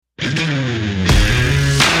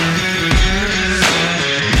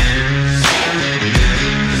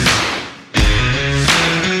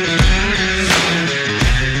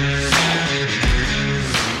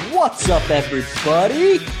up,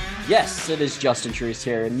 everybody? Yes, it is Justin Treese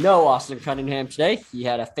here. No Austin Cunningham today. He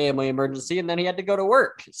had a family emergency and then he had to go to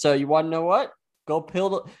work. So you want to know what? Go pay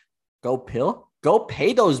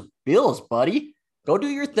those bills, buddy. Go do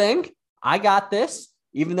your thing. I got this,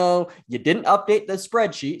 even though you didn't update the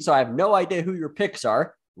spreadsheet. So I have no idea who your picks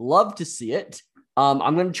are. Love to see it.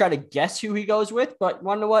 I'm going to try to guess who he goes with, but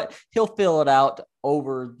want to know what? He'll fill it out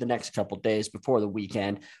over the next couple of days before the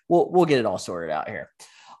weekend. We'll get it all sorted out here.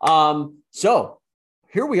 So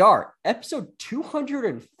here we are, episode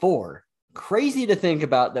 204. Crazy to think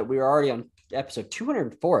about that we are already on episode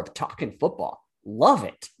 204 of Talking Football. Love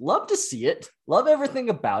it. Love to see it. Love everything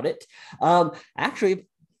about it. Actually,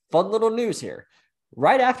 fun little news here.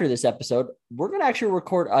 Right after this episode, we're going to actually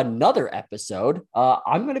record another episode.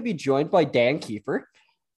 I'm going to be joined by Dan Kiefer,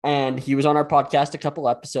 and he was on our podcast a couple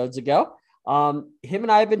episodes ago. Him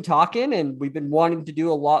and I have been talking, and we've been wanting to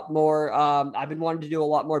do a lot more. I've been wanting to do a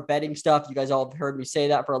lot more betting stuff. You guys all have heard me say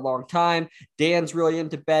that for a long time. Dan's really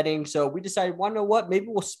into betting. So we decided, want to know what? Maybe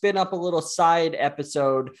we'll spin up a little side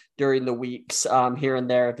episode during the weeks, here and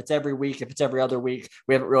there. If it's every week, if it's every other week,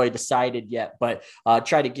 we haven't really decided yet, but,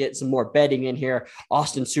 try to get some more betting in here.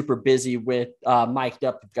 Austin's super busy with, Mic'd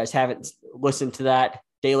Up. If you guys haven't listened to that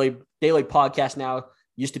daily podcast now,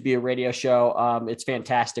 used to be a radio show. It's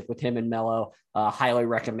fantastic with him and Mello. Highly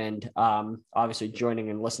recommend, obviously joining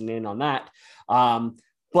and listening in on that.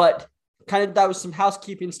 But kind of that was some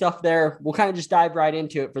housekeeping stuff there. We'll kind of just dive right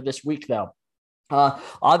into it for this week, though.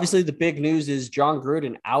 Obviously, the big news is Jon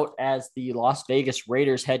Gruden out as the Las Vegas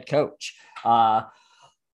Raiders head coach. A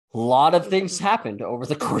lot of things happened over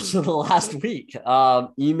the course of the last week.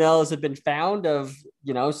 Emails have been found of,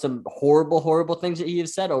 some horrible things that he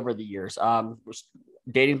has said over the years.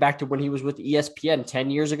 Dating back to when he was with ESPN 10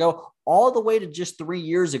 years ago, all the way to just 3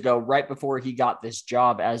 years ago, right before he got this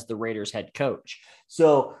job as the Raiders head coach.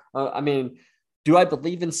 So, do I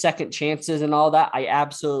believe in second chances and all that? I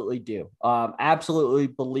absolutely do. Absolutely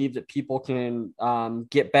believe that people can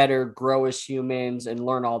get better, grow as humans, and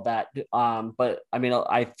learn all that. But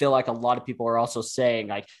I feel like a lot of people are also saying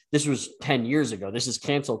like, this was 10 years ago. This is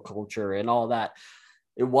cancel culture and all that.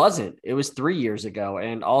 It wasn't. It was 3 years ago.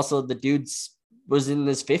 And also the dude's was in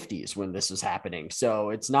his 50s when this was happening. So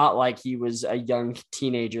it's not like he was a young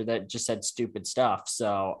teenager that just said stupid stuff.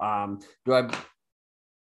 So do I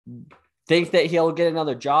think that he'll get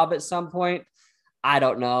another job at some point? I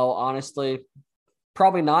don't know, honestly.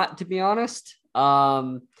 Probably not, to be honest. Do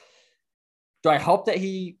I hope that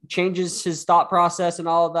he changes his thought process and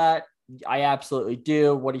all of that? I absolutely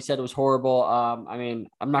do. What he said was horrible. I'm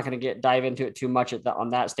not going to dive into it too much on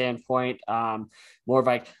that standpoint. More of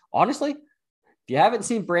like, honestly, if you haven't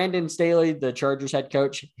seen Brandon Staley, the Chargers head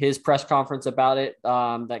coach, his press conference about it,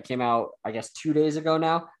 that came out, I guess, 2 days ago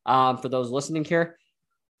now, for those listening here,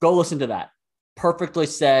 go listen to that. Perfectly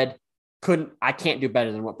said. I can't do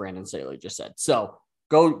better than what Brandon Staley just said. So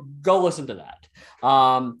go listen to that.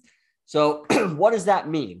 So what does that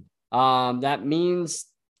mean? That means,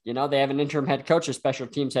 they have an interim head coach, a special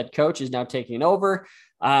teams head coach is now taking over.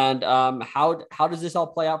 And how does this all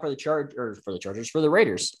play out for the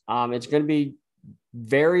Raiders? It's going to be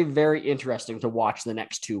very, very interesting to watch the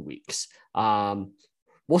next 2 weeks.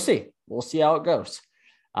 We'll see. We'll see how it goes.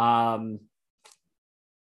 I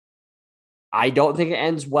don't think it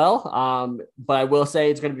ends well, but I will say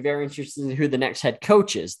it's going to be very interesting who the next head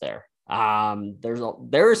coach is there.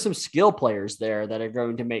 There are some skill players there that are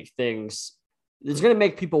going to make things. It's going to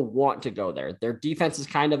make people want to go there. Their defense is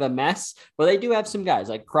kind of a mess, but they do have some guys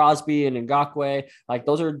like Crosby and Ngakoue. Like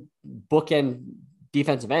those are bookend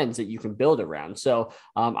defensive ends that you can build around. So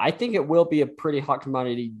I think it will be a pretty hot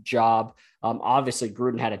commodity job. Obviously,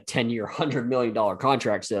 Gruden had a 10-year, $100 million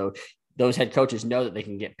contract. So those head coaches know that they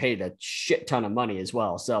can get paid a shit ton of money as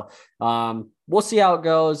well. So we'll see how it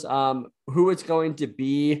goes. Who it's going to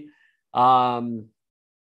be.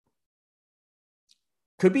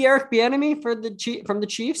 Could be Eric Bieniemy from the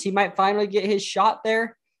Chiefs. He might finally get his shot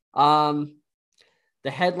there. The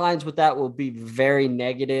headlines with that will be very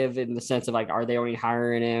negative in the sense of like, are they only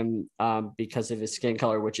hiring him because of his skin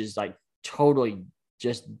color, which is like totally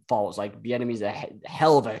just false. Like Bieniemy's a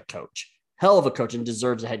hell of a coach and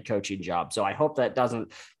deserves a head coaching job. So I hope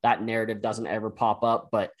that narrative doesn't ever pop up.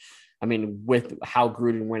 But with how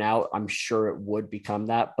Gruden went out, I'm sure it would become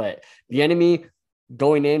that. But Bieniemy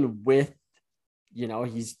going in with, you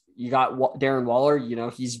got Darren Waller,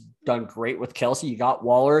 he's done great with Kelsey. You got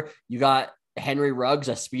Waller, you got Henry Ruggs,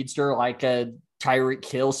 a speedster, like a Tyreek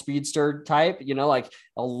Hill speedster type, like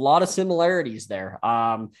a lot of similarities there.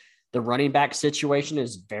 The running back situation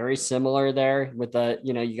is very similar there with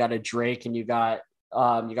you got a Drake and you got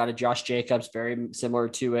You got a Josh Jacobs, very similar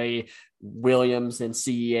to a Williams and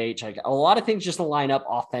CEH. Like a lot of things just to line up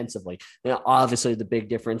offensively. Now, obviously, the big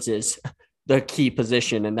difference is the key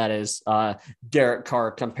position, and that is Derek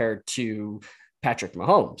Carr compared to Patrick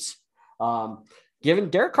Mahomes.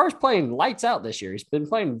 Given Derek Carr's playing lights out this year, he's been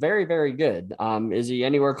playing very, very good. Is he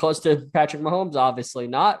anywhere close to Patrick Mahomes? Obviously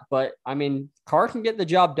not, but I mean, Carr can get the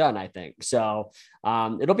job done, I think. So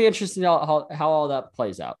it'll be interesting how all that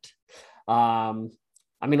plays out. I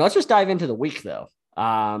mean, let's just dive into the week though.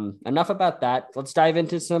 Enough about that. Let's dive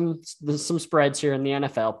into some spreads here in the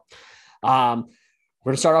NFL.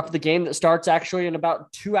 We're going to start off with the game that starts actually in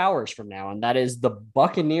about 2 hours from now, and that is the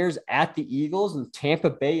Buccaneers at the Eagles, and Tampa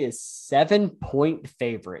Bay is 7-point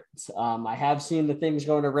favorites. I have seen the things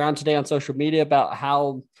going around today on social media about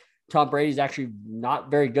how Tom Brady's actually not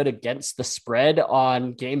very good against the spread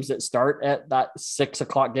on games that start at that 6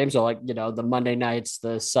 o'clock game. So like, the Monday nights,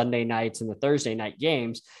 the Sunday nights, and the Thursday night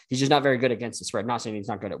games, he's just not very good against the spread. Not saying he's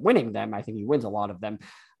not good at winning them. I think he wins a lot of them.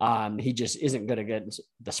 He just isn't good against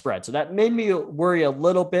the spread. So that made me worry a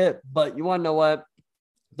little bit, but you want to know what?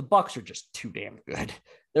 The Bucs are just too damn good.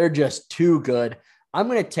 They're just too good. I'm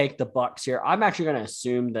going to take the Bucs here. I'm actually going to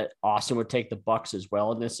assume that Austin would take the Bucs as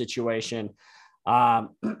well in this situation. I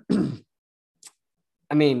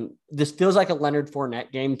mean, this feels like a Leonard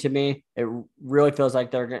Fournette game to me. It really feels like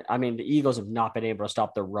the Eagles have not been able to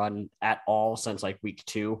stop the run at all since like week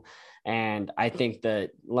 2. And I think that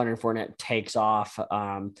Leonard Fournette takes off.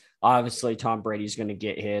 Obviously Tom Brady's going to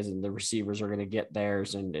get his and the receivers are going to get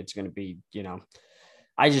theirs. And it's going to be,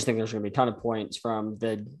 I just think there's going to be a ton of points from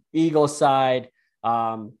the Eagles side.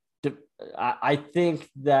 I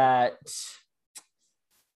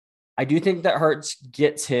do think that Hurts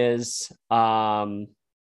gets his, the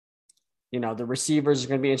receivers are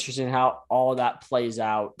going to be interesting in how all that plays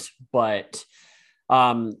out, but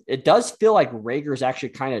it does feel like Rager's actually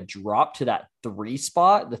kind of dropped to that 3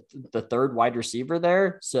 spot, the third wide receiver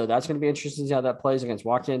there. So that's going to be interesting to see how that plays against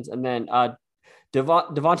Watkins. And then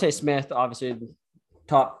Devontae Smith, obviously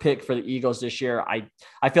top pick for the Eagles this year. I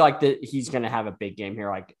feel like that he's going to have a big game here.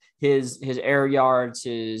 Like his air yards,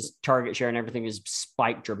 his target share and everything has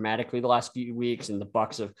spiked dramatically the last few weeks. And the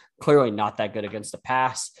Bucs have clearly not that good against the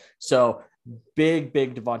pass. So big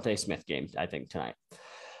Devontae Smith game, I think, tonight.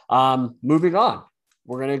 Moving on.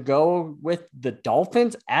 We're going to go with the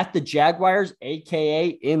Dolphins at the Jaguars, AKA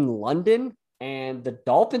in London. And the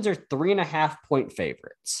Dolphins are 3.5-point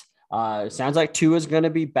favorites. It sounds like Tua is going to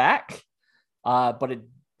be back. But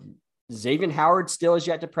Xavier Howard still is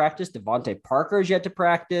yet to practice. Devontae Parker is yet to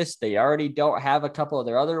practice. They already don't have a couple of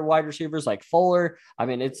their other wide receivers like Fuller. I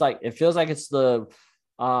mean, it feels like it's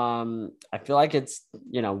Williams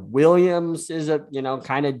is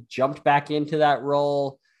kind of jumped back into that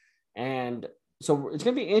role. And so it's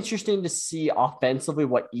going to be interesting to see offensively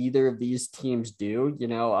what either of these teams do.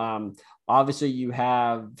 Obviously you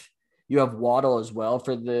have Waddle as well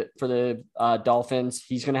for the Dolphins.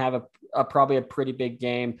 He's going to have probably a pretty big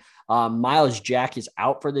game. Myles Jack is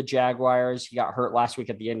out for the Jaguars. He got hurt last week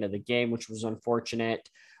at the end of the game, which was unfortunate.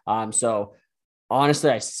 So honestly,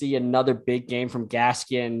 I see another big game from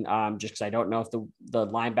Gaskin, just because I don't know if the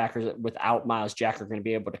linebackers without Myles Jack are going to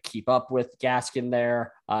be able to keep up with Gaskin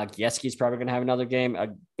there. Gieski's probably going to have another game, a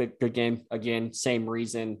good game. Again, same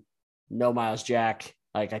reason, no Myles Jack.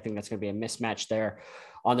 I think that's going to be a mismatch there.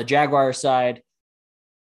 On the Jaguar side,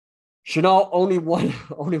 Shenault only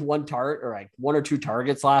one target or like 1 or 2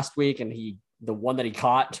 targets last week, and the one that he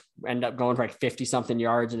caught ended up going for like 50-something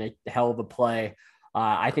yards and a hell of a play.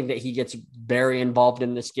 I think that he gets very involved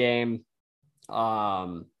in this game.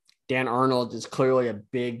 Dan Arnold is clearly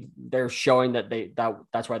they're showing that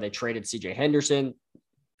that's why they traded CJ Henderson.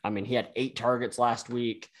 I mean, he had 8 targets last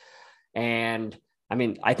week. And I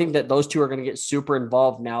mean, I think that those two are going to get super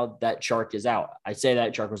involved now that Chark is out. I say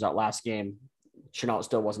that Chark was out last game. Shenault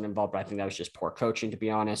still wasn't involved, but I think that was just poor coaching, to be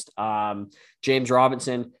honest. James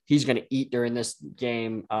Robinson, he's going to eat during this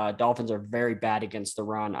game. Dolphins are very bad against the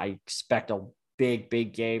run. I expect a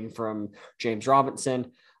big game from James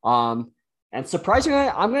Robinson. And surprisingly,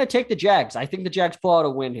 I'm going to take the Jags. I think the Jags pull out a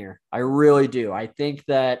win here. I really do. I think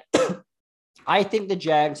that the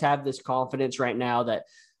Jags have this confidence right now that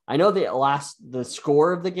I know the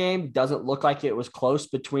score of the game doesn't look like it was close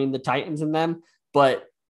between the Titans and them, but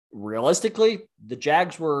realistically, the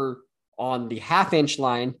Jags were on the half-inch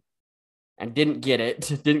line and didn't get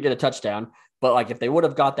a touchdown. But like if they would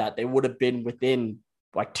have got that, they would have been within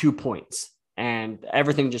like 2 points. And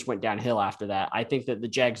everything just went downhill after that. I think that the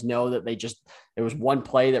Jags know that it was one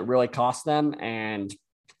play that really cost them. And,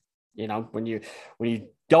 when you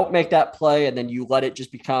don't make that play and then you let it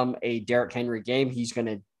just become a Derrick Henry game, he's going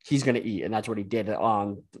to he's going to eat. And that's what he did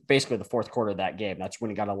on basically the fourth quarter of that game. That's when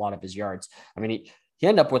he got a lot of his yards. I mean, he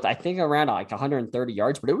ended up with, I think, around like 130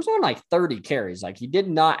 yards, but it was on like 30 carries. Like he did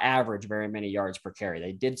not average very many yards per carry.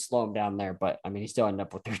 They did slow him down there, but I mean, he still ended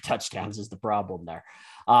up with 3 touchdowns is the problem there.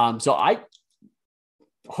 So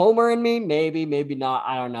Homer and me, maybe not.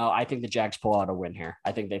 I don't know. I think the Jags pull out a win here.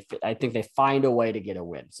 I think they find a way to get a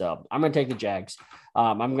win. So I'm going to take the Jags.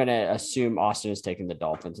 I'm going to assume Austin is taking the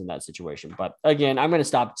Dolphins in that situation. But again, I'm going to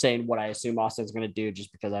stop saying what I assume Austin's going to do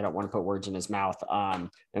just because I don't want to put words in his mouth. And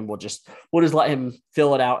we'll just let him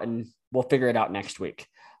fill it out and we'll figure it out next week.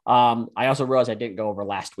 I also realized I didn't go over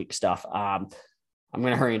last week's stuff. I'm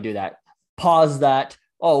going to hurry and do that. Pause that.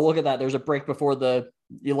 Oh, look at that. There's a break before the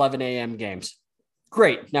 11 a.m. games.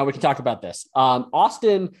 Great. Now we can talk about this.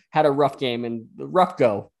 Austin had a rough game and rough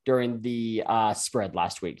go during the spread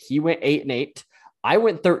last week. He went 8-8. I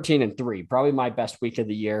went 13-3, probably my best week of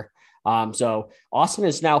the year. So Austin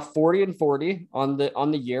is now 40-40 on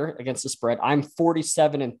the year against the spread. I'm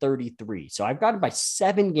 47-33. So I've got him by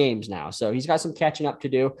 7 games now. So he's got some catching up to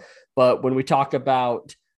do. But when we talk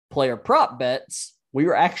about player prop bets, we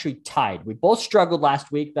were actually tied. We both struggled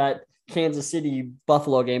last week. That Kansas City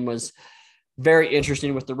Buffalo game was very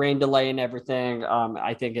interesting with the rain delay and everything.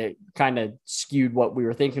 I think it kind of skewed what we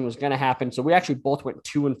were thinking was going to happen. So we actually both went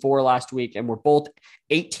 2-4 last week, and we're both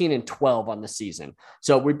 18-12 on the season.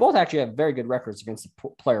 So we both actually have very good records against the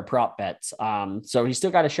player prop bets. So he's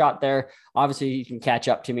still got a shot there. Obviously, he can catch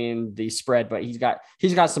up to me in the spread, but he's got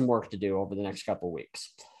some work to do over the next couple of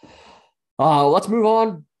weeks. Let's move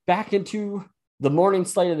on back into the morning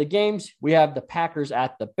slate of the games. We have the Packers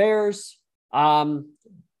at the Bears.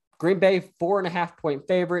 Green Bay, 4.5-point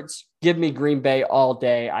favorites. Give me Green Bay all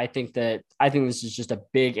day. I think this is just a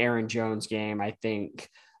big Aaron Jones game. I think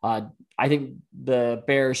the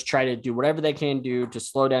Bears try to do whatever they can do to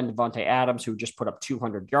slow down Davante Adams, who just put up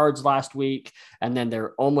 200 yards last week. And then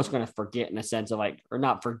they're almost going to forget in a sense of or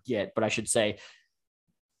not forget, but I should say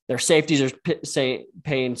their safeties are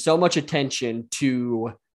paying so much attention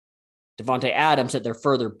to Davante Adams that they're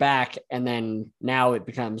further back. And then now it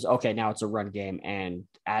becomes, okay, now it's a run game and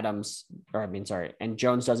and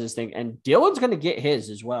Jones does his thing and Dylan's going to get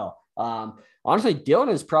his as well. Honestly, Dylan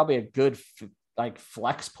is probably a good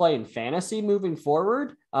flex play in fantasy moving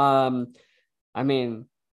forward. LaFleur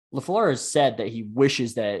has said that he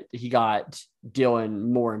wishes that he got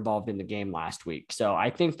Dylan more involved in the game last week. So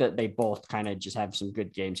I think that they both kind of just have some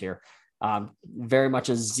good games here. Very much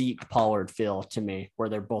a Zeke Pollard feel to me, where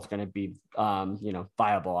they're both going to be,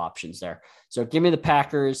 viable options there. So give me the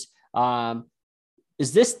Packers.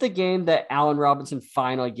 Is this the game that Allen Robinson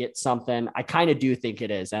finally gets something? I kind of do think it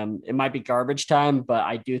is. It might be garbage time, but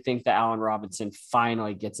I do think that Allen Robinson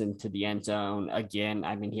finally gets into the end zone again.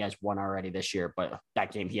 I mean, he has one already this year, but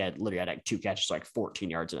that game he had literally had 2 catches, 14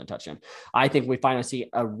 yards and a touchdown. I think we finally see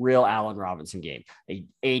a real Allen Robinson game,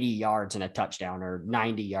 80 yards and a touchdown or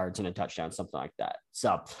 90 yards and a touchdown, something like that.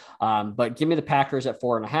 So, but give me the Packers at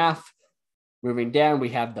 4.5. Moving down, we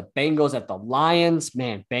have the Bengals at the Lions.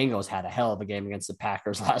 Man, Bengals had a hell of a game against the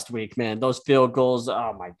Packers last week, man. Those field goals,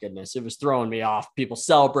 oh my goodness, it was throwing me off. People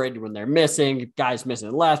celebrated when they're missing, guys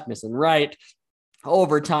missing left, missing right,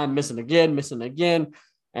 overtime, missing again.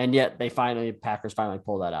 And yet Packers finally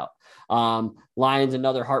pull that out. Lions,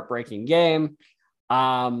 another heartbreaking game.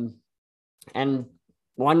 And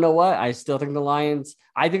want to know what? I still think the Lions,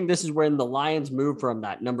 I think this is when the Lions move from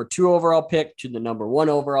that number 2 overall pick to the number 1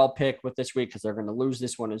 overall pick with this week, because they're going to lose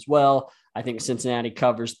this one as well. I think Cincinnati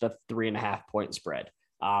covers the 3.5-point spread.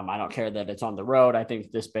 I don't care that it's on the road. I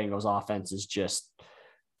think this Bengals offense is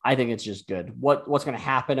I think it's just good. What's going to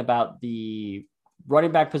happen about the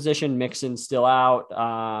running back position? Mixon's still out.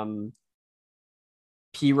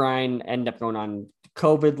 Pirine ended up going on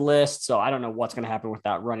COVID list. So I don't know what's going to happen with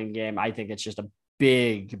that running game. I think it's just a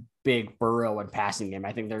big Burrow and passing game.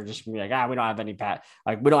 I think they're just gonna be like, we don't have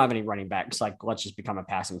any running backs. Let's just become a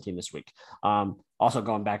passing team this week. Also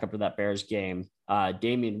going back up to that Bears game,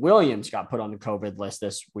 Damian Williams got put on the COVID list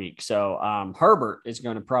this week. So Herbert is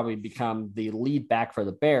going to probably become the lead back for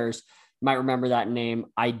the Bears. You might remember that name.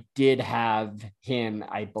 I did have him,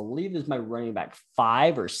 I believe is my running back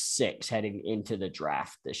 5 or 6 heading into the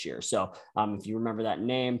draft this year. So if you remember that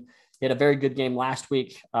name, he had a very good game last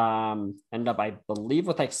week. Ended up, I believe,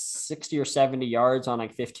 with 60 or 70 yards on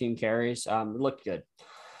 15 carries. It looked good.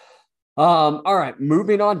 All right,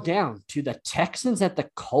 moving on down to the Texans at the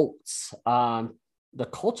Colts. The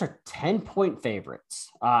Colts are 10-point favorites.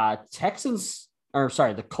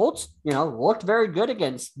 The Colts, looked very good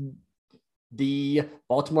against the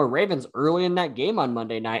Baltimore Ravens early in that game on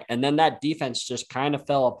Monday night. And then that defense just kind of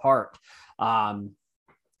fell apart.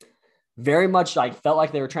 very much like felt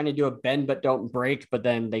like they were trying to do a bend but don't break, but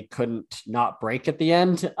then they couldn't not break at the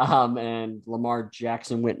end. And Lamar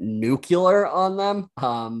Jackson went nuclear on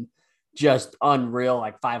them. Just unreal,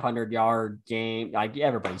 like 500-yard game. Like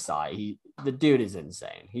everybody saw it. The dude is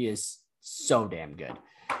insane. He is so damn good.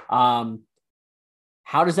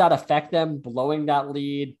 How does that affect them blowing that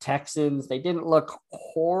lead? Texans, they didn't look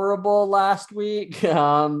horrible last week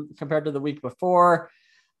compared to the week before.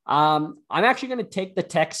 I'm actually going to take the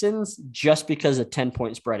Texans just because the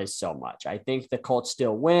 10-point spread is so much. I think the Colts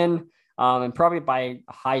still win, and probably by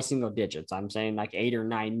high single digits. I'm saying like 8 or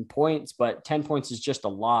 9 points, but 10 points is just a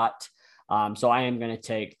lot. So I am going to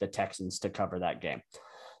take the Texans to cover that game.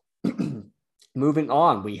 Moving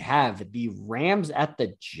on, we have the Rams at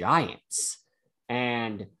the Giants.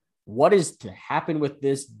 And what is to happen with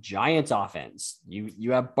this Giants offense?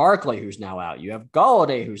 You have Barkley, who's now out. You have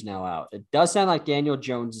Golladay, who's now out. It does sound like Daniel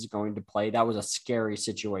Jones is going to play. That was a scary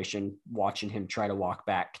situation watching him try to walk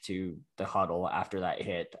back to the huddle after that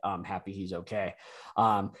hit. I'm happy he's okay.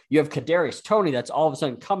 You have Kadarius Toney that's all of a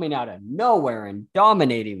sudden coming out of nowhere and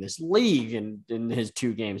dominating this league in his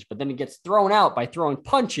 2 games, but then he gets thrown out by throwing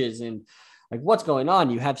punches and like what's going on?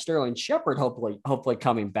 You have Sterling Shepard hopefully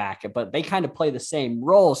coming back, but they kind of play the same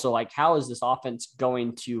role. So like, how is this offense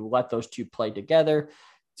going to let those two play together?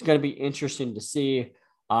 It's going to be interesting to see.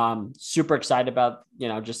 Super excited about,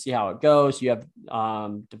 just see how it goes. You have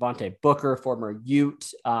Devontae Booker, former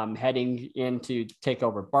Ute, heading in to take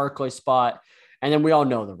over Barkley's spot. And then we all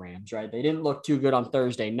know the Rams, right? They didn't look too good on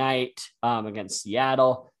Thursday night against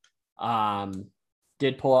Seattle.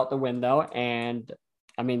 Did pull out the win though. And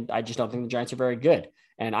I just don't think the Giants are very good.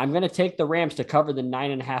 And I'm going to take the Rams to cover the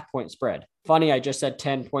 9.5-point spread. Funny, I just said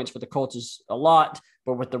 10 points for the Colts is a lot,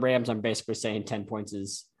 but with the Rams, I'm basically saying 10 points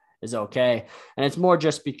is okay. And it's more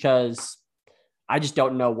just because I just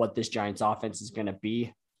don't know what this Giants offense is going to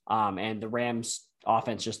be. And the Rams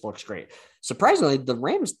offense just looks great. Surprisingly, the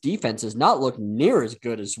Rams defense does not look near as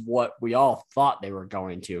good as what we all thought they were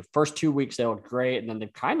going to. First 2 weeks, they looked great. And then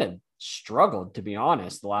they've kind of struggled, to be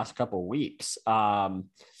honest, the last couple of weeks. But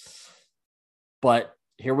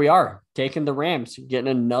here we are taking the Rams, getting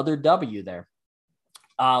another W there.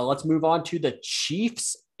 Let's move on to the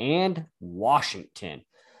Chiefs and Washington.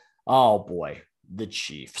 Oh boy, the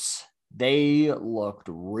Chiefs. They looked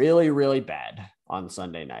really, really bad on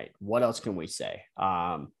Sunday night. What else can we say?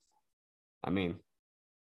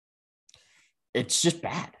 It's just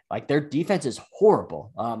bad. Like their defense is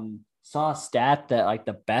horrible. Saw a stat that like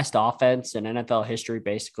the best offense in NFL history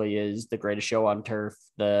basically is The Greatest Show on Turf,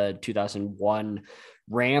 the 2001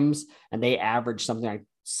 Rams, and they averaged something like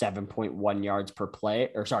 7.1 yards per play,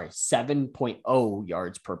 7.0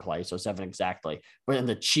 yards per play. So 7 exactly. But then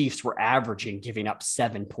the Chiefs were averaging giving up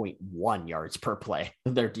 7.1 yards per play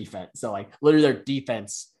in their defense. So like literally their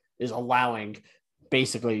defense is allowing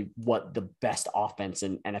basically what the best offense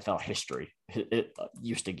in NFL history it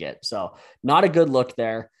used to get. So not a good look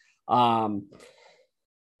there.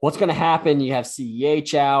 What's going to happen? You have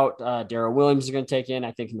CEH out. Darrell Williams is going to take in.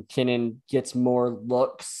 I think McKinnon gets more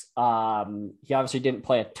looks. He obviously didn't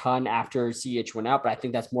play a ton after CEH went out, but I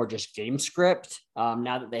think that's more just game script.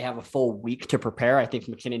 Now that they have a full week to prepare, I think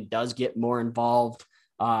McKinnon does get more involved.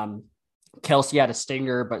 Kelsey had a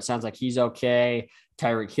stinger, but it sounds like he's okay.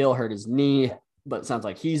 Tyreek Hill hurt his knee, but it sounds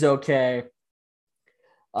like he's okay.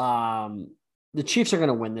 The Chiefs are going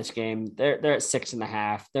to win this game. They're at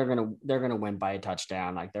 6.5. They're going to win by a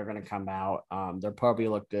touchdown. Like they're going to come out. They'll probably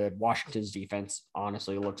look good. Washington's defense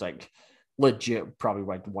honestly looks like legit, probably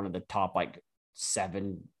like one of the top like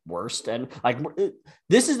 7 worst. And like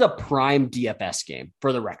this is a prime DFS game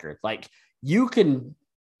for the record. Like you can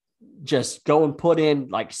just go and put in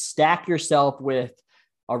like stack yourself with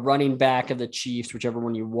a running back of the Chiefs, whichever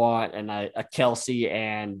one you want, and a Kelsey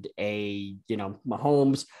and a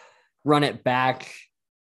Mahomes. Run it back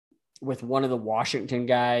with one of the Washington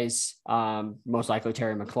guys, most likely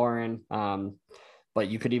Terry McLaurin. But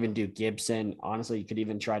you could even do Gibson. Honestly, you could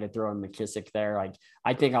even try to throw in McKissick there. Like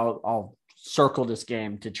I think I'll circle this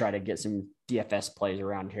game to try to get some DFS plays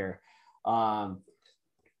around here.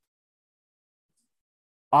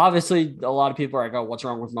 Obviously, a lot of people are like, "Oh, what's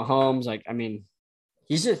wrong with Mahomes?" Like,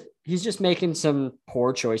 he's just making some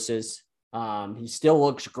poor choices. He still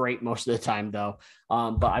looks great most of the time though.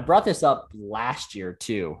 But I brought this up last year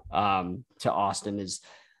too, to Austin is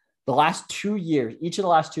the last 2 years, each of the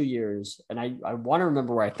last 2 years. And I want to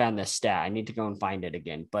remember where I found this stat. I need to go and find it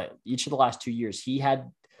again, but each of the last 2 years,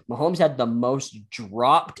 Mahomes had the most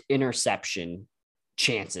dropped interception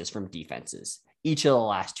chances from defenses each of the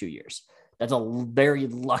last 2 years. That's a very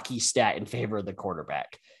lucky stat in favor of the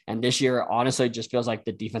quarterback. And this year, honestly, it just feels like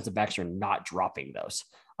the defensive backs are not dropping those.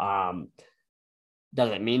 Does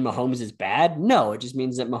it mean Mahomes is bad? No, it just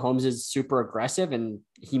means that Mahomes is super aggressive and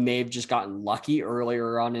he may have just gotten lucky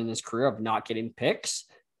earlier on in his career of not getting picks.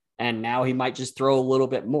 And now he might just throw a little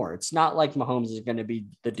bit more. It's not like Mahomes is going to be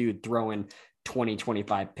the dude throwing 20,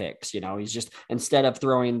 25 picks. He's just, instead of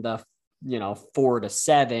throwing the, 4 to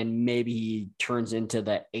 7, maybe he turns into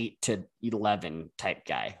the 8 to 11 type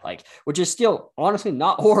guy, which is still honestly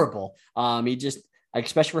not horrible. He just,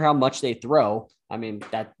 especially for how much they throw. I mean,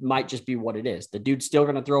 that might just be what it is. The dude's still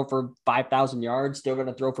going to throw for 5,000 yards, still going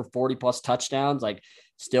to throw for 40 plus touchdowns,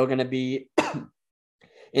 still going to be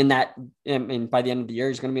in that. And by the end of the year,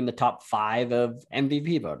 he's going to be in the top 5 of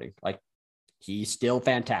MVP voting. He's still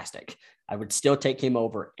fantastic. I would still take him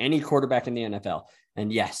over any quarterback in the NFL.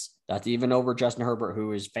 And yes, that's even over Justin Herbert,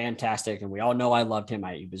 who is fantastic. And we all know I loved him.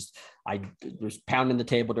 I was pounding the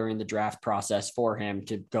table during the draft process for him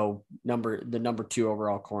to go the number 2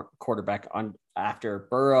 overall quarterback on after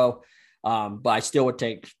Burrow. But I still would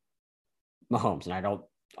take Mahomes. And I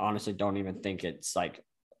honestly don't even think it's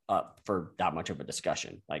up for that much of a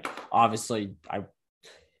discussion. Obviously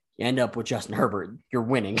you end up with Justin Herbert, you're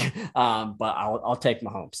winning. But I'll take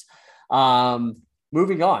Mahomes.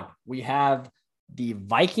 Moving on, we have the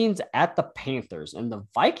Vikings at the Panthers, and the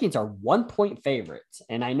Vikings are 1-point favorites.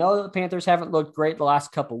 And I know the Panthers haven't looked great the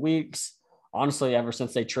last couple of weeks. Honestly, ever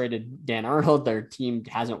since they traded Dan Arnold, their team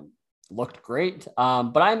hasn't looked great.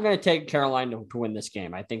 But I'm going to take Carolina to win this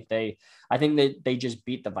game. I think they just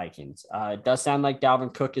beat the Vikings. It does sound like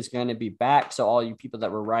Dalvin Cook is going to be back. So all you people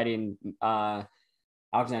that were writing,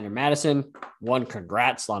 Alexander Mattison,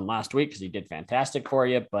 congrats on last week, because he did fantastic for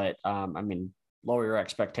you. But lower your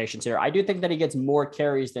expectations here. I do think that he gets more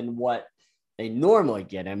carries than what they normally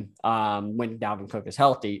get him when Dalvin Cook is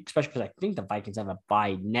healthy, especially because I think the Vikings have a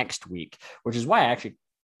bye next week, which is why I actually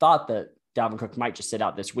thought that Dalvin Cook might just sit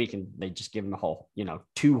out this week and they just give him a whole,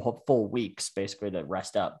 2 full weeks basically to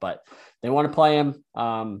rest up. But they want to play him.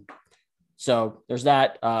 So there's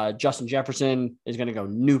that. Justin Jefferson is going to go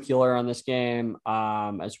nuclear on this game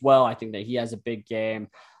as well. I think that he has a big game.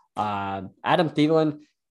 Adam Thielen,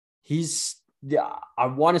 I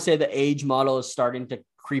want to say the age model is starting to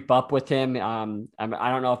creep up with him. I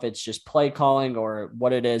don't know if it's just play calling or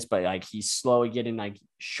what it is, but he's slowly getting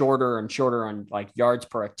shorter and shorter on yards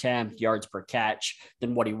per attempt, yards per catch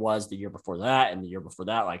than what he was the year before that. And the year before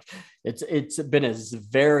that, it's been a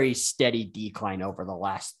very steady decline over the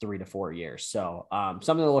last 3 to 4 years. So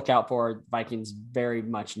something to look out for. Vikings very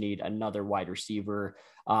much need another wide receiver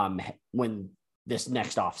when this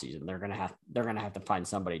next offseason. They're gonna have to find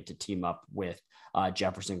somebody to team up with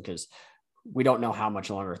Jefferson, because we don't know how much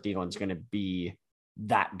longer Thielen's going to be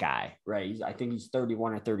that guy, right? I think he's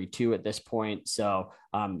 31 or 32 at this point. So,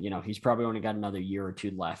 he's probably only got another year or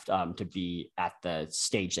 2 left to be at the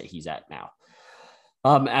stage that he's at now.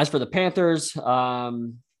 As for the Panthers,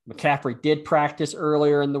 McCaffrey did practice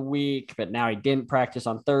earlier in the week, but now he didn't practice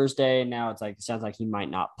on Thursday. Now it sounds like he might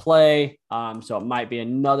not play. So it might be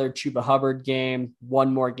another Chuba Hubbard game,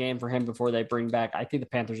 one more game for him before they bring back. I think the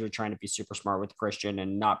Panthers are trying to be super smart with Christian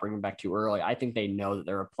and not bring him back too early. I think they know that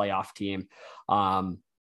they're a playoff team, and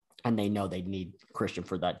they know they need Christian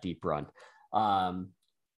for that deep run.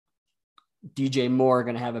 DJ Moore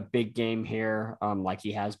going to have a big game here, like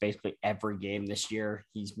he has basically every game this year.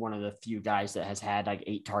 He's one of the few guys that has had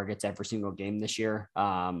 8 targets every single game this year.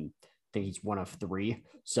 I think he's one of 3.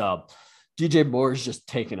 So DJ Moore is just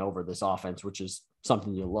taking over this offense, which is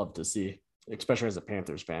something you love to see, especially as a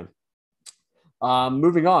Panthers fan.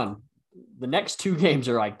 Moving on. The next 2 games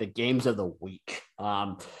are the games of the week.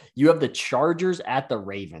 You have the Chargers at the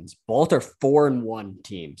Ravens. Both are 4-1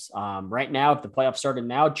 teams. Right now, if the playoffs started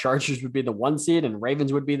now, Chargers would be the 1 seed and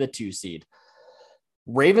Ravens would be the 2 seed.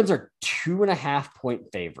 Ravens are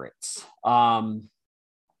 2.5-point favorites.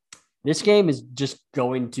 This game is just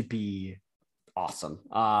going to be awesome.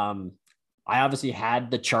 I obviously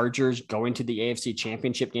had the Chargers going to the AFC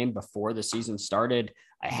Championship game before the season started.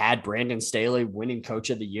 I had Brandon Staley winning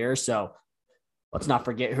Coach of the Year. So let's not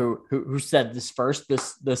forget who said this first.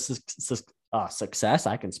 This success.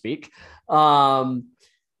 I can speak. Herbert's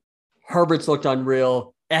looked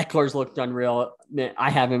unreal. Eckler's looked unreal.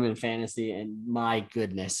 I have him in fantasy, and my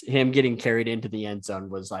goodness, him getting carried into the end zone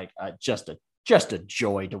was just a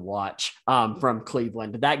joy to watch from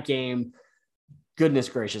Cleveland. That game, goodness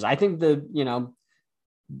gracious. I think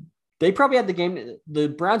they probably had the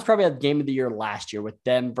Browns probably had the game of the year last year with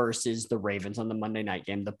them versus the Ravens on the Monday night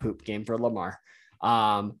game, the poop game for Lamar.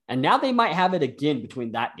 And now they might have it again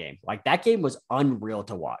between that game. That game was unreal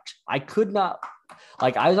to watch. I could not,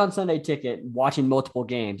 I was on Sunday Ticket watching multiple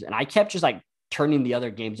games, and I kept just turning the other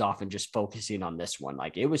games off and just focusing on this one.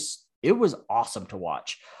 It was it was awesome to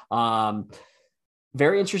watch.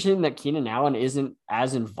 Very interesting that Keenan Allen isn't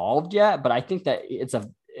as involved yet, but I think that it's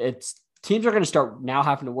teams are going to start now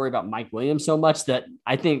having to worry about Mike Williams so much that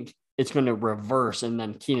I think it's going to reverse, and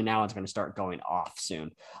then Keenan Allen's going to start going off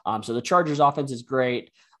soon. So the Chargers offense is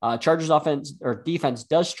great. Chargers offense or defense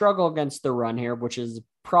does struggle against the run here, which is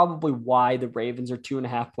probably why the Ravens are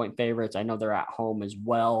 2.5 point favorites. I know they're at home as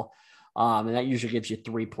well. And that usually gives you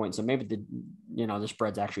 3 points. So maybe the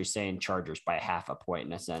spread's actually saying Chargers by 0.5 point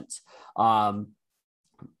in a sense.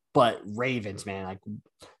 But Ravens, man, like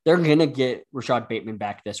they're going to get Rashad Bateman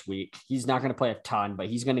back this week. He's not going to play a ton, but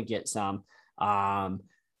he's going to get some.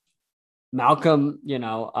 Malcolm,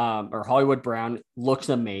 or Hollywood Brown looks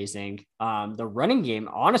amazing. The running game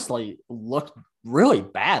honestly looked really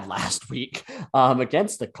bad last week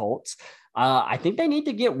against the Colts. I think they need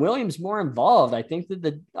to get Williams more involved. I think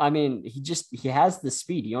that he has the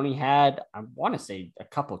speed. He only had, I want to say, a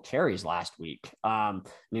couple of carries last week. And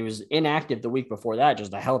he was inactive the week before that,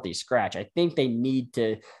 just a healthy scratch. I think they need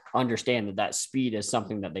to understand that speed is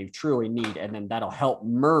something that they truly need. And then that'll help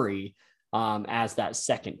Murray as that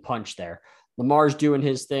second punch there. Lamar's doing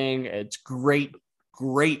his thing. It's great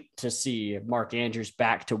to see Mark Andrews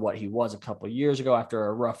back to what he was a couple of years ago after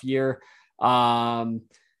a rough year.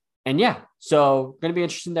 And yeah, so going to be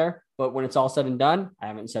interesting there. But when it's all said and done, I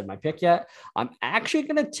haven't said my pick yet. I'm actually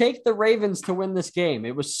going to take the Ravens to win this game.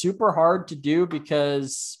 It was super hard to do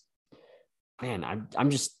because, man,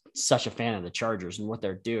 I'm just such a fan of the Chargers and what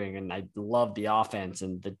they're doing. And I love the offense,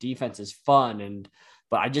 and the defense is fun.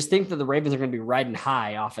 But I just think that the Ravens are going to be riding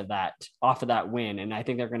high off of that win. And I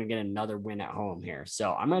think they're going to get another win at home here.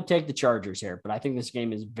 So I'm going to take the Chargers here, but I think this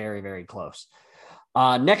game is very, very close.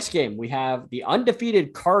 Next game, we have the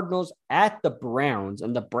undefeated Cardinals at the Browns,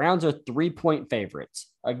 and the Browns are 3-point favorites.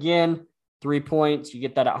 Again, 3 points. You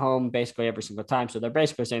get that at home basically every single time. So they're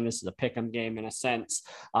basically saying this is a pick 'em game in a sense.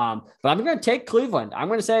 But I'm going to take Cleveland. I'm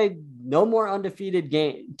going to say no more undefeated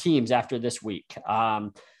teams after this week.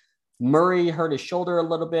 Murray hurt his shoulder a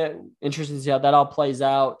little bit. Interesting to see how that all plays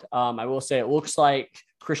out. I will say it looks like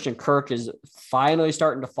Christian Kirk is finally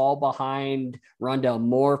starting to fall behind Rondale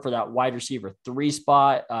Moore for that wide receiver 3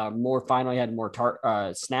 spot. Moore finally had more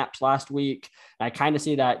snaps last week. And I kind of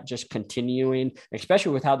see that just continuing,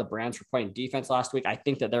 especially with how the Browns were playing defense last week. I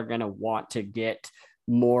think that they're going to want to get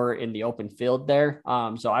more in the open field there.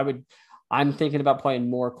 I'm thinking about playing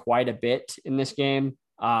Moore quite a bit in this game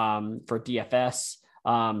for DFS.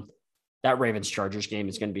 That Ravens Chargers game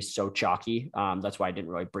is going to be so chalky. That's why I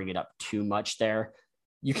didn't really bring it up too much there.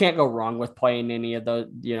 You can't go wrong with playing any of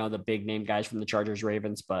the big name guys from the Chargers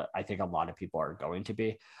Ravens, but I think a lot of people are going to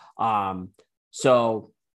be.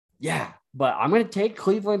 So yeah, but I'm going to take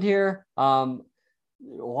Cleveland here. A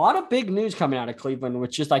lot of big news coming out of Cleveland,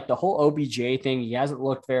 which is like the whole OBJ thing. He hasn't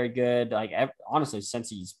looked very good. Like honestly,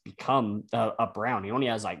 since he's become a Brown, he only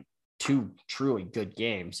has like 2 truly good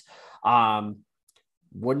games.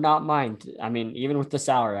 Would not mind. I mean, even with the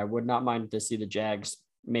salary, I would not mind to see the Jags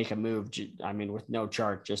make a move. I mean, with no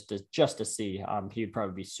chart, just to see. He'd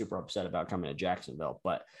probably be super upset about coming to Jacksonville.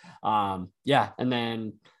 But yeah, and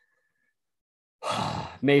then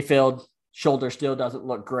Mayfield shoulder still doesn't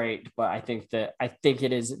look great, but I think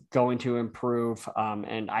it is going to improve.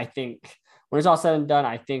 And I think when it's all said and done,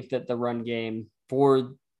 I think that the run game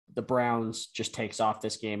for the Browns just takes off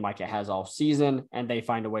this game like it has all season, and they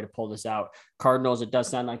find a way to pull this out. Cardinals, it does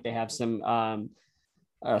sound like they have some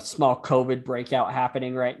a small COVID breakout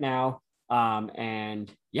happening right now.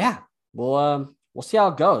 And yeah, we'll see how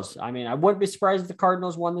it goes. I mean, I wouldn't be surprised if the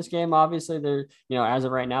Cardinals won this game. Obviously, they're, as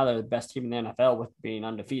of right now, they're the best team in the NFL with being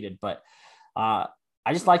undefeated. But I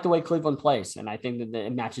just like the way Cleveland plays, and I think that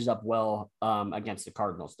it matches up well against the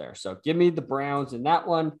Cardinals there. So give me the Browns in that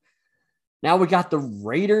one. Now we got the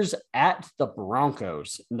Raiders at the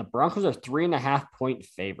Broncos, and the Broncos are 3.5 point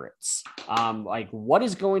favorites. What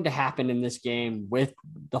is going to happen in this game with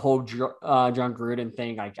the whole John Gruden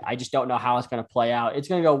thing? I just don't know how it's going to play out. It's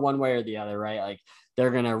going to go one way or the other, right? Like they're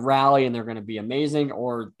going to rally and they're going to be amazing,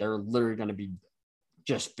 or they're literally going to be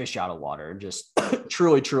just fish out of water and just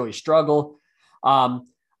truly, truly struggle. I'm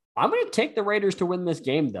going to take the Raiders to win this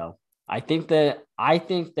game, though. I think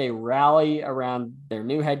they rally around their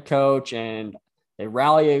new head coach, and they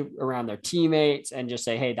rally around their teammates and just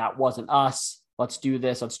say, hey, that wasn't us. Let's do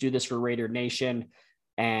this. Let's do this for Raider Nation,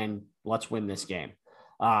 and let's win this game.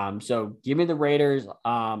 So give me the Raiders.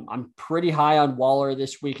 I'm pretty high on Waller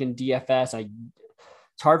this week in DFS.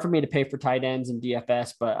 It's hard for me to pay for tight ends in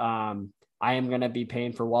DFS, but I am going to be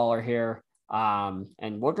paying for Waller here.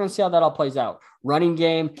 And we're going to see how that all plays out. Running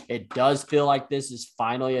game, it does feel like this is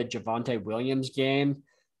finally a Javonte Williams game.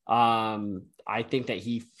 I think that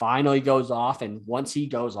he finally goes off, and once he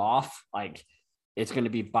goes off, like it's going to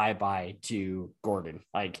be bye-bye to Gordon.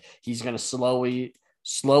 Like he's going to slowly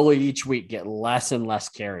each week get less and less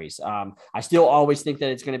carries. I still always think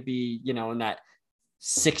that it's going to be, in that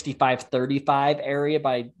 65-35 area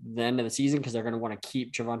by the end of the season, because they're going to want to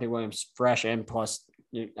keep Javonte Williams fresh. And plus,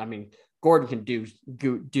 Gordon can do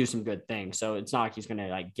some good things. So it's not like he's going to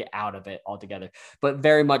like get out of it altogether, but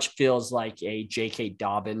very much feels like a J.K.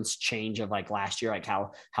 Dobbins change of like last year, like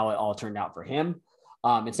how it all turned out for him.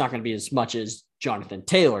 It's not going to be as much as Jonathan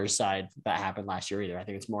Taylor's side that happened last year either. I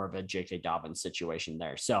think it's more of a J.K. Dobbins situation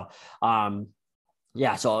there. So,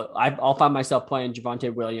 so I'll find myself playing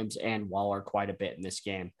Javonte Williams and Waller quite a bit in this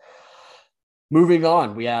game. Moving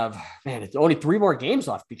on, we have, it's only 3 more games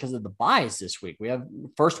left because of the buys this week. We have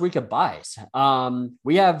first week of buys.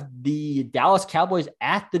 We have the Dallas Cowboys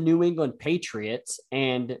at the New England Patriots,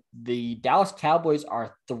 and the Dallas Cowboys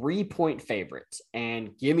are 3-point favorites,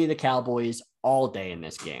 and give me the Cowboys all day in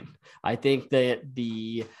this game. I think that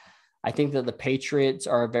the Patriots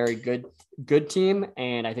are a very good team,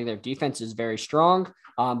 and I think their defense is very strong.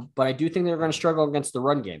 But I do think they're going to struggle against the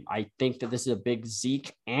run game. I think that this is a big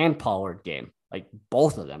Zeke and Pollard game. Like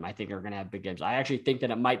both of them, I think are going to have big games. I actually think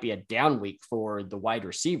that it might be a down week for the wide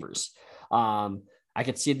receivers. I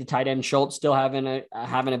could see the tight end Schultz still having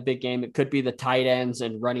a big game. It could be the tight ends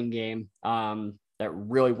and running game that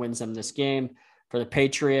really wins them this game. For the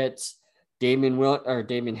Patriots,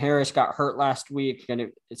 Damian Harris got hurt last week, and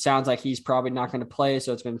it sounds like he's probably not going to play.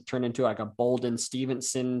 So it's going to turn into like a Bolden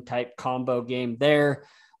Stevenson type combo game there.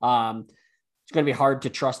 It's going to be hard to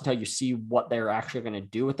trust until you see what they're actually going to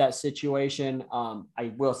do with that situation.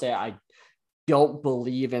 I will say I don't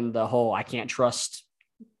believe in the whole I can't trust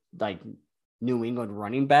like New England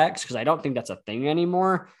running backs, because I don't think that's a thing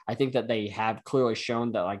anymore. I think that they have clearly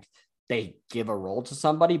shown that like they give a role to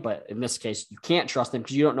somebody, but in this case, you can't trust them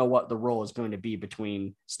because you don't know what the role is going to be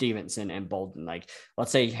between Stevenson and Bolden. Like,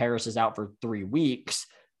 let's say Harris is out for 3 weeks.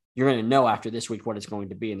 You're going to know after this week what it's going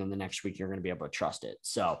to be. And then the next week, you're going to be able to trust it.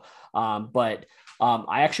 So, I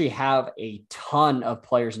actually have a ton of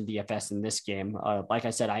players in DFS in this game. Like I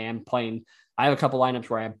said, I have a couple lineups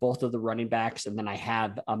where I have both of the running backs, and then I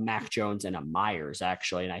have a Mac Jones and a Myers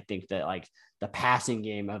actually. And I think that like the passing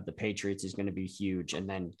game of the Patriots is going to be huge, and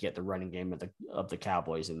then get the running game of the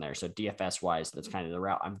Cowboys in there. So DFS wise, that's kind of the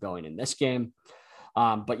route I'm going in this game.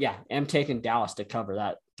 But yeah, I'm taking Dallas to cover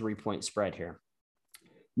that 3-point spread here.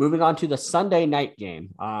 Moving on to the Sunday night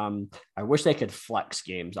game. I wish they could flex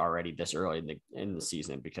games already this early in the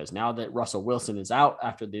season, because now that Russell Wilson is out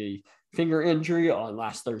after the finger injury on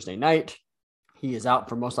last Thursday night, he is out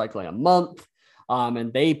for most likely a month.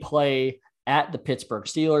 And they play at the Pittsburgh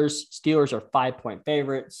Steelers. Steelers are 5-point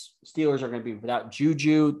favorites. Steelers are going to be without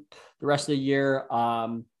Juju the rest of the year.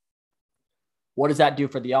 What does that do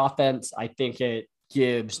for the offense? I think it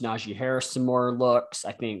gives Najee Harris some more looks.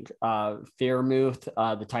 I think Freiermuth,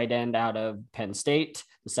 the tight end out of Penn State,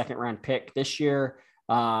 the 2nd-round pick this year,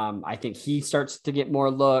 I think he starts to get more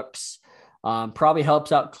looks. Probably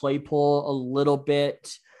helps out Claypool a little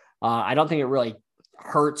bit. I don't think it really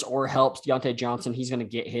hurts or helps Deontay Johnson. He's going to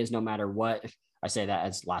get his no matter what. I say that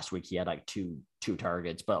as last week he had like two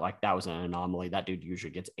targets, but like that was an anomaly. That dude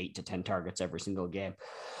usually gets 8 to 10 targets every single game.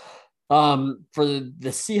 For the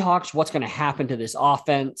Seahawks, what's going to happen to this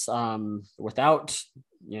offense without,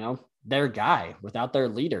 their guy, without their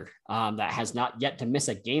leader that has not yet to miss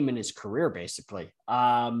a game in his career, basically.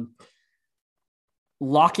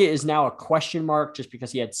 Lockett is now a question mark just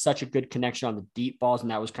because he had such a good connection on the deep balls, and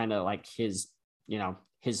that was kind of like his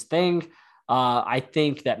thing. I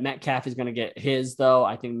think that Metcalf is going to get his, though.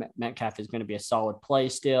 I think Metcalf is going to be a solid play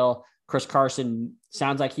still. Chris Carson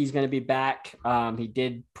sounds like he's going to be back. He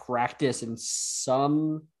did practice in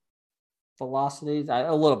some velocities,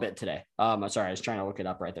 a little bit today. Sorry, I was trying to look it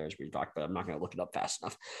up right there as we talked, but I'm not going to look it up fast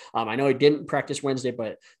enough. I know he didn't practice Wednesday,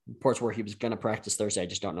 but reports where he was going to practice Thursday. I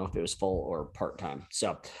just don't know if it was full or part-time.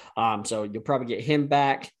 So you'll probably get him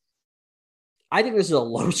back. I think this is a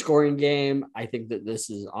low-scoring game. I think that this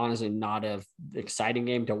is honestly not an exciting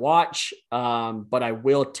game to watch, but I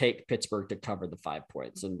will take Pittsburgh to cover the 5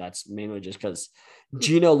 points, and that's mainly just because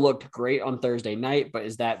Geno looked great on Thursday night, but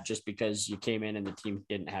is that just because you came in and the team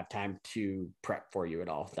didn't have time to prep for you at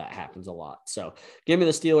all? That happens a lot. So give me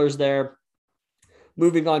the Steelers there.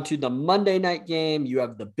 Moving on to the Monday night game, you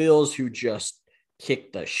have the Bills, who just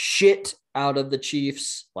kicked the shit out of the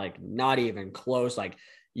Chiefs, like not even close. Like,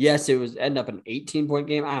 yes, it was end up an 18-point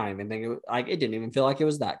game. I don't even think it didn't even feel like it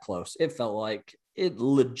was that close. It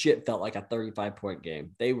legit felt like a 35-point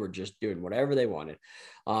game. They were just doing whatever they wanted.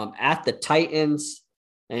 At the Titans,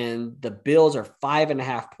 and the Bills are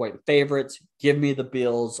 5.5-point favorites. Give me the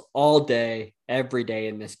Bills all day, every day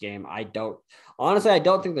in this game. I don't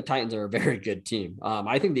think the Titans are a very good team.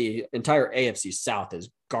 I think the entire AFC South is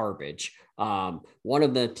garbage. One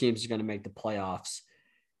of the teams is going to make the playoffs.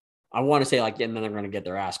 I want to say and then they're going to get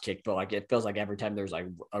their ass kicked, but it feels like every time there's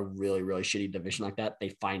a really, really shitty division like that,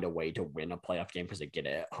 they find a way to win a playoff game because they get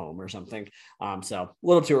it at home or something. So a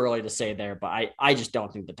little too early to say there, but I just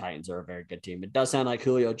don't think the Titans are a very good team. It does sound like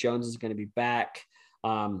Julio Jones is going to be back.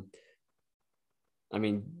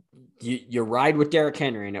 You ride with Derrick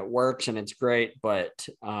Henry and it works and it's great, but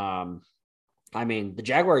the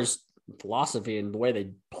Jaguars' philosophy and the way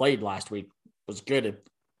they played last week was good.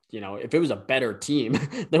 If it was a better team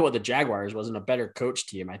than what the Jaguars was and a better coach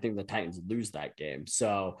team, I think the Titans lose that game.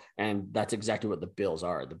 So, and that's exactly what the Bills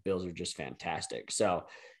are. The Bills are just fantastic. So,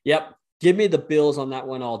 yep, give me the Bills on that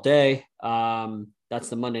one all day. That's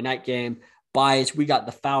the Monday night game. Buys, we got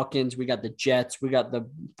the Falcons, we got the Jets, we got the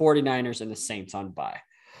 49ers and the Saints on bye.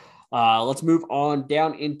 Let's move on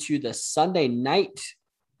down into the Sunday night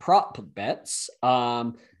prop bets.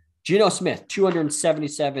 Geno Smith,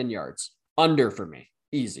 277 yards, under for me.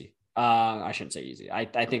 Easy. I shouldn't say easy.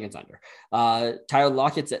 I think it's under. Tyler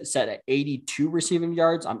Lockett's set at 82 receiving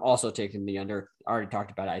yards. I'm also taking the under. I already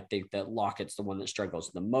talked about it. I think that Lockett's the one that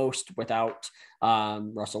struggles the most without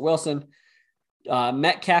Russell Wilson.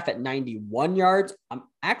 Metcalf at 91 yards. I'm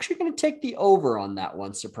actually going to take the over on that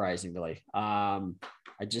one, surprisingly. I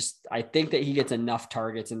think that he gets enough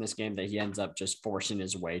targets in this game that he ends up just forcing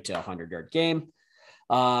his way to a 100-yard game.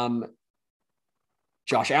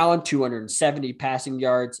 Josh Allen, 270 passing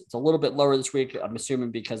yards. It's a little bit lower this week. I'm assuming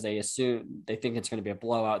because they think it's going to be a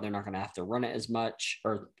blowout. They're not going to have to run it as much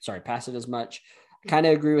pass it as much. I kind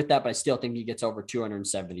of agree with that, but I still think he gets over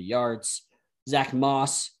 270 yards. Zach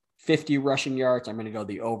Moss, 50 rushing yards. I'm going to go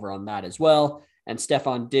the over on that as well. And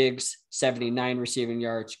Stephon Diggs, 79 receiving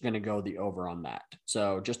yards, going to go the over on that.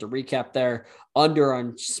 So just a recap there, under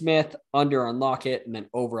on Smith, under on Lockett, and then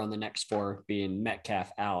over on the next four being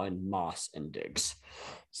Metcalf, Allen, Moss, and Diggs.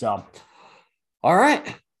 So, all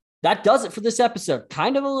right. That does it for this episode.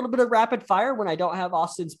 Kind of a little bit of rapid fire when I don't have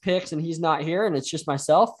Austin's picks and he's not here and it's just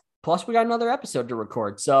myself. Plus we got another episode to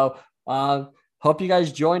record. So, hope you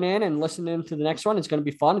guys join in and listen in to the next one. It's going to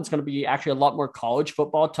be fun. It's going to be actually a lot more college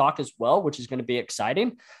football talk as well, which is going to be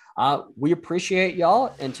exciting. We appreciate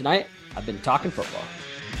y'all. And tonight I've been talking football.